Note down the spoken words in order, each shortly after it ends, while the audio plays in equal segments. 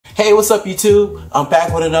Hey, what's up YouTube? I'm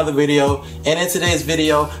back with another video, and in today's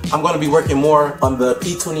video I'm going to be working more on the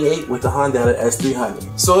P28 with the Honda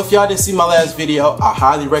S300. So if y'all didn't see my last video, I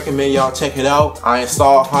highly recommend y'all check it out. I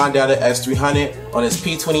installed Honda S300 on this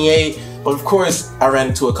P28, but of course I ran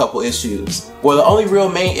into a couple issues. Well, the only real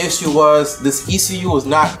main issue was this ECU was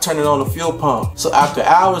not turning on the fuel pump. So after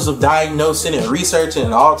hours of diagnosing and researching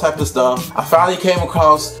and all type of stuff, I finally came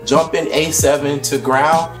across jumping A7 to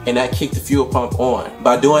ground, and that kicked the fuel pump on.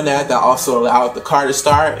 By doing that also allowed the car to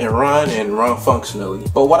start and run functionally.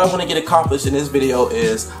 But what I want to get accomplished in this video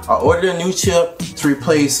is I ordered a new chip to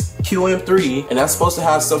replace QM3, and that's supposed to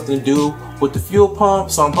have something to do with the fuel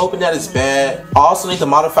pump, so I'm hoping that it's bad. I also need to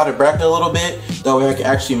modify the bracket a little bit, that way I can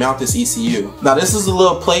actually mount this ECU. Now this is a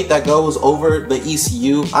little plate that goes over the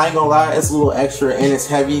ECU. I ain't gonna lie, it's a little extra and it's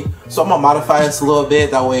heavy, so I'm gonna modify this a little bit,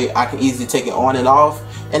 that way I can easily take it on and off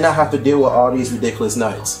and not have to deal with all these ridiculous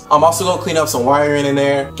nuts. I'm also gonna clean up some wiring in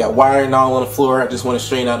there. Got wiring all on the floor. I just want to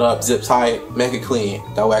straighten that up, zip tie it, make it clean.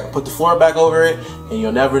 That way I can put the floor back over it and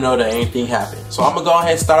you'll never know that anything happened. So I'm gonna go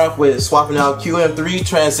ahead and start off with swapping out QM3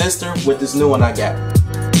 transistor with this new one I got.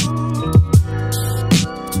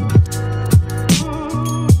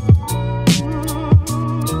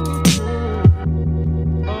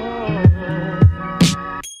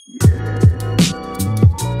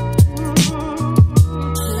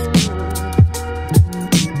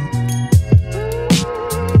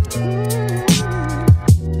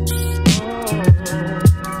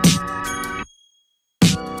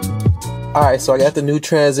 Alright, so I got the new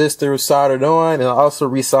transistor soldered on, and I also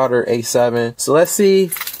resoldered A7. So let's see,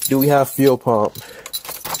 do we have fuel pump?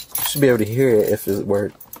 Should be able to hear it if it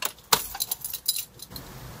worked.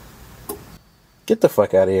 Get the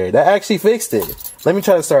fuck out of here. That actually fixed it. Let me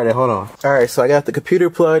try to start it, hold on. Alright, so I got the computer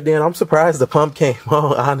plugged in. I'm surprised the pump came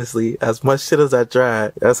on, honestly. As much shit as I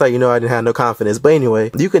tried. That's how you know I didn't have no confidence. But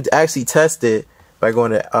anyway, you can actually test it by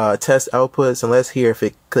going to test outputs, and let's hear if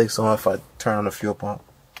it clicks on if I turn on the fuel pump.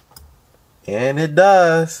 And it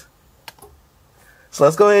does. So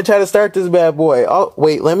let's go ahead and try to start this bad boy. Oh,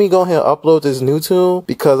 wait, let me go ahead and upload this new tune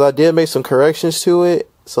because I did make some corrections to it.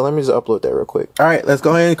 So let me just upload that real quick. All right, let's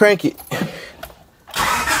go ahead and crank it.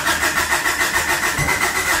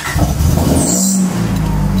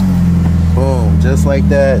 Boom, just like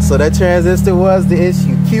that. So that transistor was the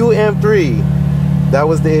issue. QM3, that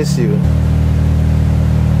was the issue.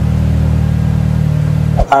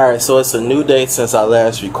 Alright, so it's a new day since I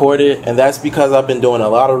last recorded, and that's because I've been doing a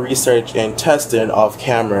lot of research and testing off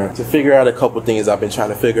camera to figure out a couple things I've been trying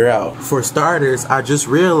to figure out. For starters, I just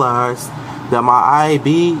realized that my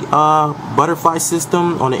IAB butterfly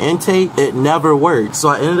system on the intake, it never worked. So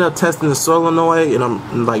I ended up testing the solenoid, and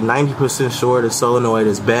I'm like 90% sure the solenoid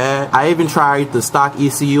is bad. I even tried the stock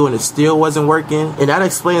ECU and it still wasn't working, and that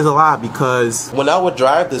explains a lot because when I would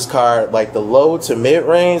drive this car, like the low to mid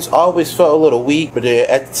range always felt a little weak, but then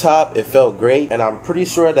at the top it felt great, and I'm pretty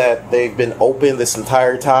sure that they've been open this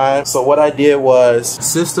entire time. So what I did was,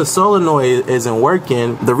 since the solenoid isn't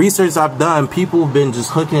working, the research I've done, people have been just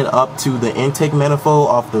hooking it up to the intake manifold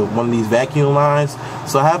off one of these vacuum lines.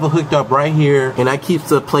 So I have it hooked up right here, and that keeps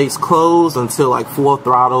the plates closed until like full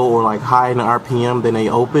throttle or like high in the RPM, then they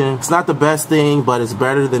open. It's not the best thing, but it's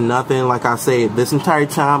better than nothing. Like I say, this entire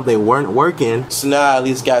time they weren't working, so now I at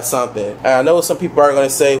least got something. And I know some people are gonna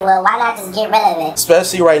say, well, why not just get rid of it?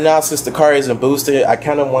 Especially right now since the car isn't boosted, I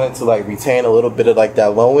kind of wanted to like retain a little bit of like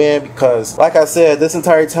that low end, because like I said, this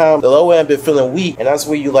entire time the low end been feeling weak, and that's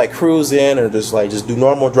where you like cruise in or just do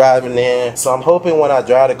normal driving in. So I'm hoping when I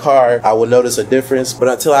drive the car I will notice a difference, but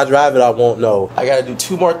until I drive it I won't know. I gotta do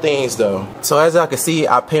two more things though. So as y'all can see,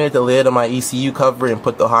 I painted the lid on my ECU cover and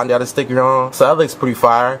put the Honda sticker on, so that looks pretty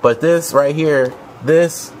fire. But this right here,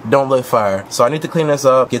 this don't look fire. So I need to clean this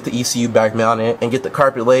up, get the ECU back mounted, and get the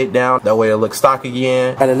carpet laid down, that way it looks stock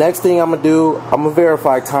again. And the next thing I'm gonna do, I'm gonna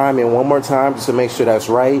verify timing one more time just to make sure that's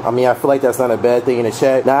right. I mean, I feel like that's not a bad thing to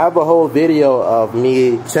check. Now I have a whole video of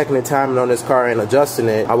me checking the timing on this car and adjusting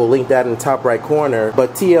it. I will link that in the top right corner.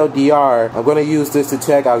 But TLDR, I'm gonna use this to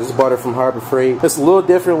check. I just bought it from Harbor Freight. It's a little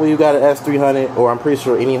different when you got an S300, or I'm pretty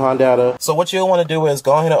sure any Honda. So what you'll want to do is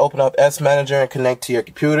go ahead and open up S Manager and connect to your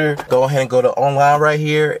computer. Go ahead and go to online right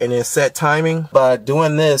here and then set timing. By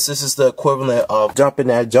doing this is the equivalent of jumping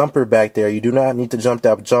that jumper back there. You do not need to jump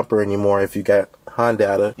that jumper anymore if you got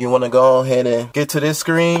data. You want to go ahead and get to this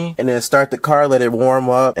screen and then start the car, let it warm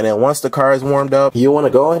up. And then once the car is warmed up, you want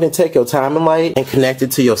to go ahead and take your timing light and connect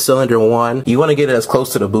it to your cylinder 1. You want to get it as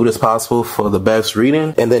close to the boot as possible for the best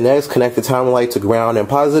reading. And then next, connect the timing light to ground and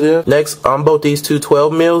positive. Next, on both these two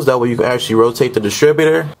 12 mils, that way you can actually rotate the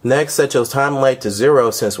distributor. Next, set your timing light to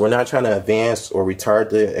 0 since we're not trying to advance or retard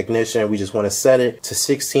the ignition. We just want to set it to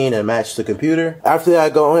 16 and match the computer. After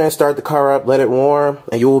that, go ahead and start the car up, let it warm,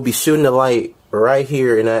 and you will be shooting the light right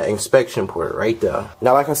here in that inspection port right there.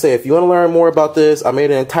 Now, like I said, if you want to learn more about this, I made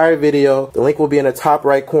an entire video. The link will be in the top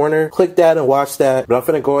right corner. Click that and watch that. But I'm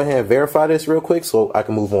finna go ahead and verify this real quick so I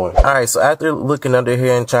can move on. All right, so after looking under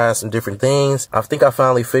here and trying some different things, I think I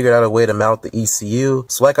finally figured out a way to mount the ECU.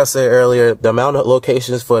 So like I said earlier, the mount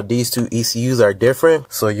locations for these two ECUs are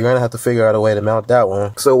different. So you're gonna have to figure out a way to mount that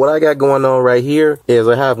one. So what I got going on right here is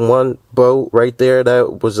I have one bolt right there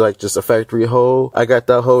that was like just a factory hole. I got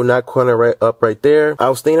that hole not corner right up right there. I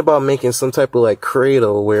was thinking about making some type of like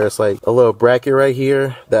cradle where it's like a little bracket right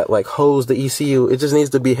here that like holds the ECU. It just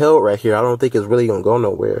needs to be held right here. I don't think it's really gonna go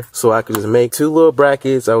nowhere. So I could just make two little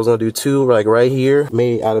brackets. I was gonna do two like right here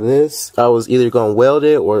made out of this. I was either gonna weld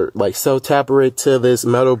it or like self-tapper it to this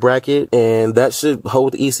metal bracket, and that should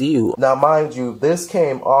hold the ECU. Now mind you, this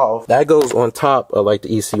came off. That goes on top of like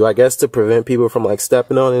the ECU, I guess, to prevent people from like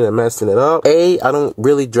stepping on it and messing it up. A, I don't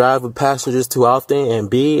really drive with passengers too often, and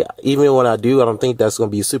B, even when I do, I don't think that's going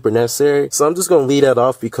to be super necessary. So I'm just going to leave that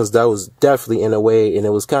off because that was definitely in a way, and it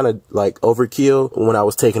was kind of like overkill when I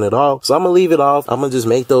was taking it off. So I'm going to leave it off. I'm going to just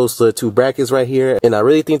make those two brackets right here, and I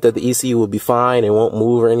really think that the ECU will be fine and won't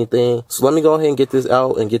move or anything. So let me go ahead and get this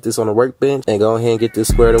out and get this on the workbench and go ahead and get this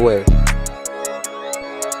squared away.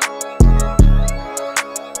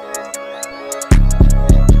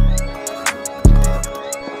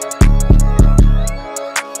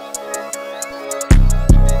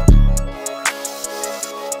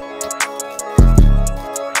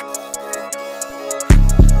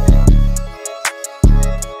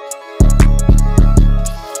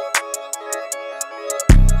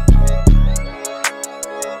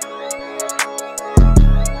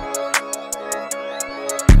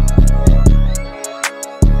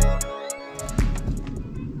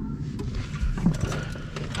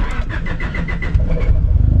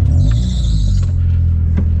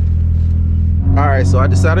 Alright, so I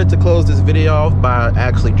decided to close this video off by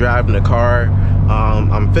actually driving the car.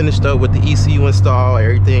 I'm finished up with the ECU install.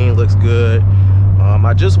 Everything looks good.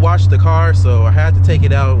 I just washed the car, so I had to take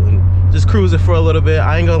it out and just cruise it for a little bit.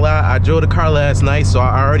 I ain't gonna lie, I drove the car last night, so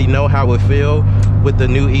I already know how it feel with the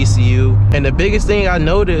new ECU. And the biggest thing I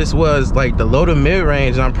noticed was like the low to mid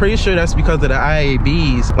range, and I'm pretty sure that's because of the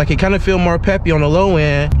IABs. Like it kind of feel more peppy on the low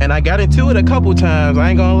end, and I got into it a couple times. I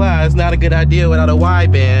ain't gonna lie, it's not a good idea without a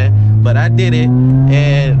wideband, but I did it,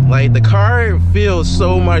 and like the car feels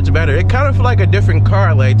so much better. It kind of feel like a different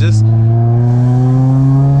car. Like just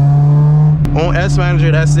on S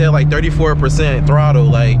Manager that said like 34% throttle,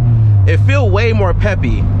 like it feel way more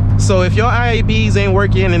peppy. So if your IABs ain't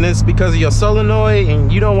working and it's because of your solenoid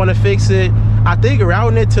and you don't want to fix it, I think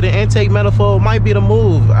routing it to the intake manifold might be the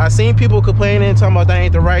move. I seen people complaining, talking about that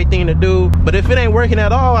ain't the right thing to do, but if it ain't working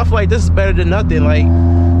at all, I feel like this is better than nothing. Like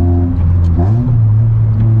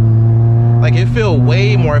it feel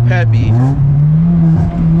way more peppy.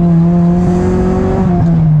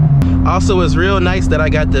 Also, it's real nice that I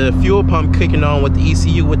got the fuel pump kicking on with the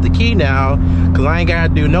ECU with the key now, because I ain't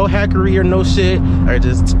gotta do no hackery or no shit, or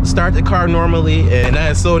just start the car normally, and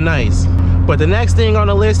that is so nice. But the next thing on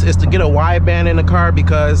the list is to get a wideband in the car,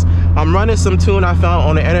 because I'm running some tune I found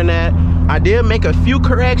on the internet. I did make a few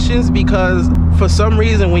corrections because for some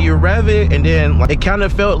reason when you rev it, and then like, it kind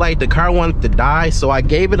of felt like the car wanted to die, so I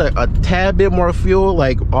gave it a tad bit more fuel,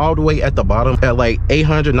 like all the way at the bottom at like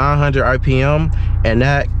 800, 900 RPM, and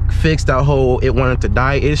that fixed that whole it wanted to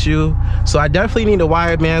die issue. So I definitely need a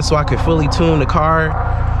wideband so I can fully tune the car,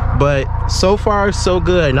 but so far so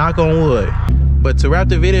good, knock on wood. But to wrap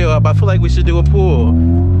the video up, I feel like we should do a pull.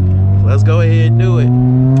 Let's go ahead and do it.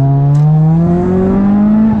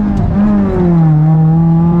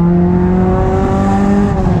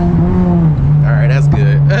 Alright, that's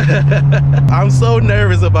good. I'm so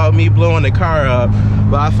nervous about me blowing the car up,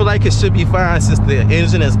 but I feel like it should be fine since the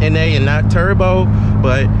engine is NA and not turbo.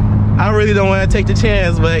 But I really don't want to take the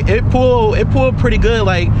chance. But it pulled pretty good.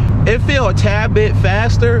 Like it feel a tad bit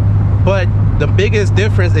faster, but the biggest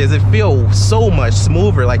difference is it feels so much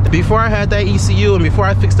smoother. Like before I had that ECU and before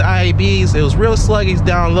I fixed the IABs, it was real sluggish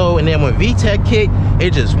down low, and then when VTEC kicked,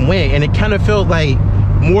 it just went, and it kind of felt like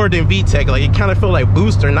more than VTEC. Like it kind of felt like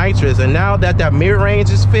booster nitrous. And now that that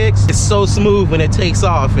mid-range is fixed, it's so smooth when it takes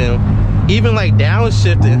off, and even like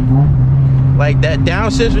downshifting, Like that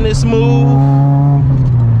downshifting is smooth.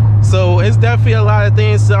 So it's definitely a lot of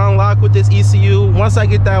things to unlock with this ECU. Once I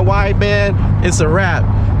get that wideband, it's a wrap.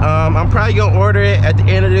 I'm probably gonna order it at the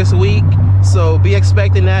end of this week, so be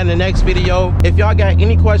expecting that in the next video. If y'all got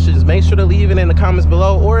any questions, make sure to leave it in the comments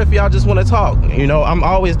below, or if y'all just want to talk, you know, I'm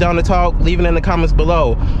always down to talk. Leave it in the comments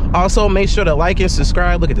below. Also, make sure to like and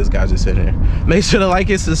subscribe. Look at this guy just sitting there. Make sure to like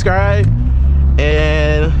and subscribe,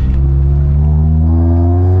 and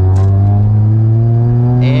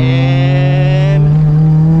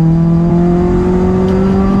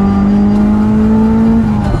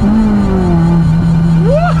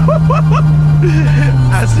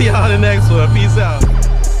I'll see y'all in the next one. Peace out.